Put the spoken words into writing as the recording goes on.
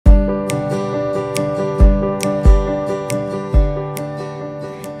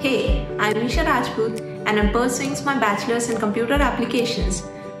Rajput and I'm pursuing my Bachelors in Computer Applications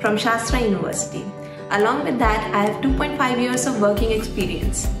from SASTRA University. Along with that, I have 2.5 years of working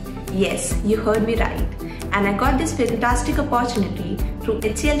experience. Yes, you heard me right. And I got this fantastic opportunity through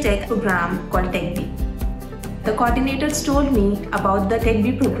HCLTech program called TechBee. The coordinators told me about the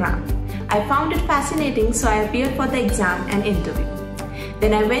TechBee program. I found it fascinating, so I appeared for the exam and interview.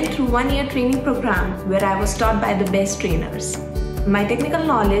 Then I went through 1-year training program where I was taught by the best trainers. My technical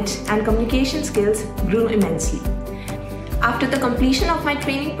knowledge and communication skills grew immensely. After the completion of my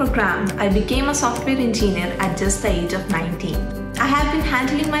training program, I became a software engineer at just the age of 19. I have been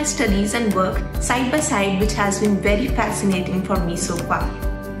handling my studies and work side by side, which has been very fascinating for me so far.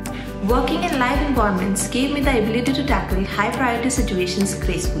 Working in live environments gave me the ability to tackle high priority situations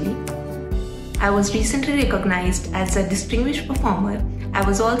gracefully. I was recently recognized as a distinguished performer. I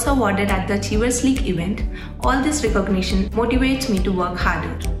was also awarded at the Achievers League event. All this recognition motivates me to work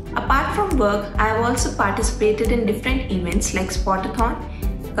harder. Apart from work, I have also participated in different events like Sportathon,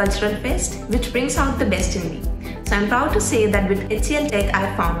 Cultural Fest, which brings out the best in me. So I'm proud to say that with HCLTech,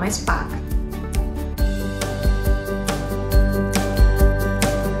 I found my spark.